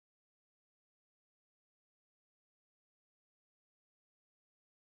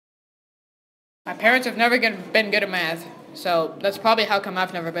My parents have never been good at math, so that's probably how come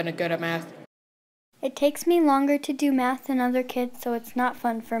I've never been good at math. It takes me longer to do math than other kids, so it's not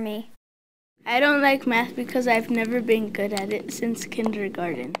fun for me. I don't like math because I've never been good at it since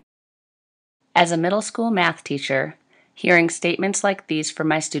kindergarten. As a middle school math teacher, hearing statements like these from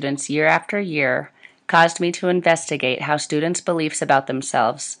my students year after year caused me to investigate how students' beliefs about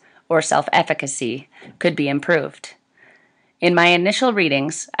themselves, or self-efficacy, could be improved. In my initial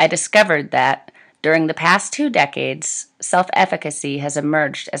readings, I discovered that, during the past 2 decades, self-efficacy has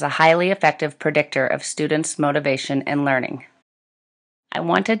emerged as a highly effective predictor of students' motivation and learning. I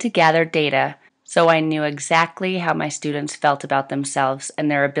wanted to gather data so I knew exactly how my students felt about themselves and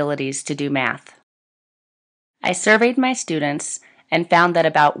their abilities to do math. I surveyed my students and found that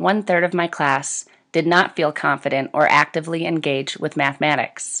about 1/3 of my class did not feel confident or actively engage with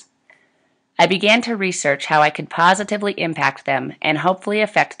mathematics. I began to research how I could positively impact them and hopefully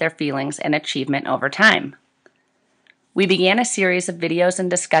affect their feelings and achievement over time. We began a series of videos and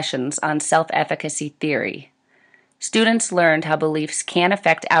discussions on self-efficacy theory. Students learned how beliefs can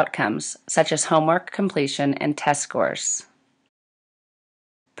affect outcomes, such as homework completion and test scores.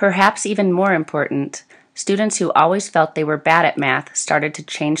 Perhaps even more important, students who always felt they were bad at math started to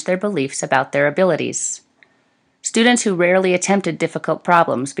change their beliefs about their abilities. Students who rarely attempted difficult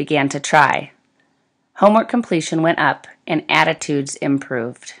problems began to try. Homework completion went up, and attitudes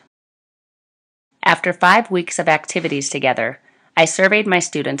improved. After 5 weeks of activities together, I surveyed my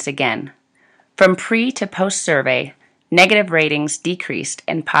students again. From pre to post-survey, negative ratings decreased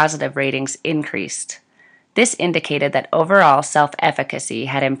and positive ratings increased. This indicated that overall self-efficacy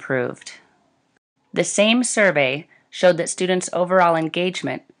had improved. The same survey showed that students' overall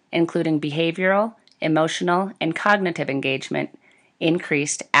engagement, including behavioral, emotional, and cognitive engagement,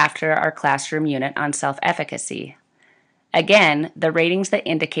 increased after our classroom unit on self-efficacy. Again, the ratings that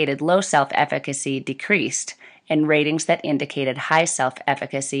indicated low self-efficacy decreased, and ratings that indicated high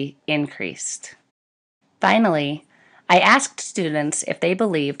self-efficacy increased. Finally, I asked students if they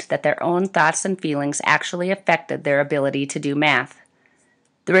believed that their own thoughts and feelings actually affected their ability to do math.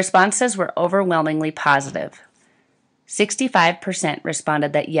 The responses were overwhelmingly positive. 65%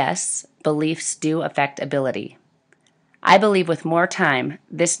 responded that yes, beliefs do affect ability. I believe with more time,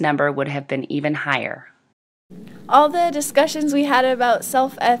 this number would have been even higher. All the discussions we had about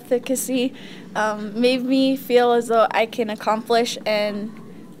self-efficacy made me feel as though I can accomplish and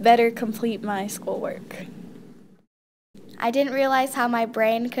better complete my schoolwork. I didn't realize how my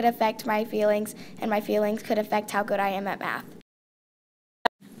brain could affect my feelings, and my feelings could affect how good I am at math.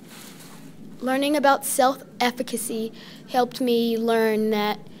 Learning about self-efficacy helped me learn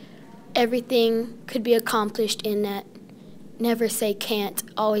that everything could be accomplished in that never say can't,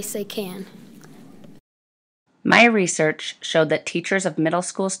 always say can. My research showed that teachers of middle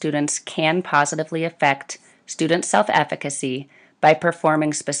school students can positively affect student self-efficacy by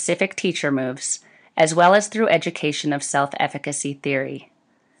performing specific teacher moves, as well as through education of self-efficacy theory.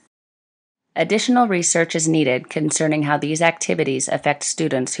 Additional research is needed concerning how these activities affect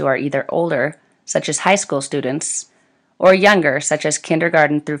students who are either older, such as high school students, or younger, such as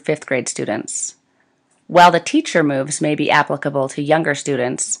kindergarten through 5th grade students. While the teacher moves may be applicable to younger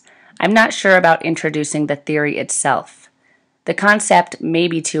students, I'm not sure about introducing the theory itself. The concept may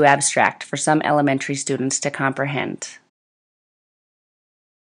be too abstract for some elementary students to comprehend.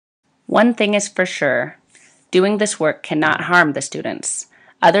 One thing is for sure, doing this work cannot harm the students,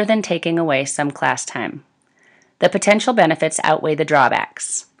 other than taking away some class time. The potential benefits outweigh the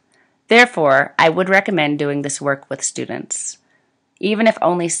drawbacks. Therefore, I would recommend doing this work with students. Even if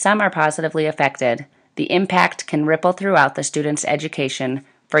only some are positively affected, the impact can ripple throughout the student's education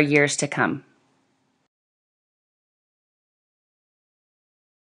for years to come.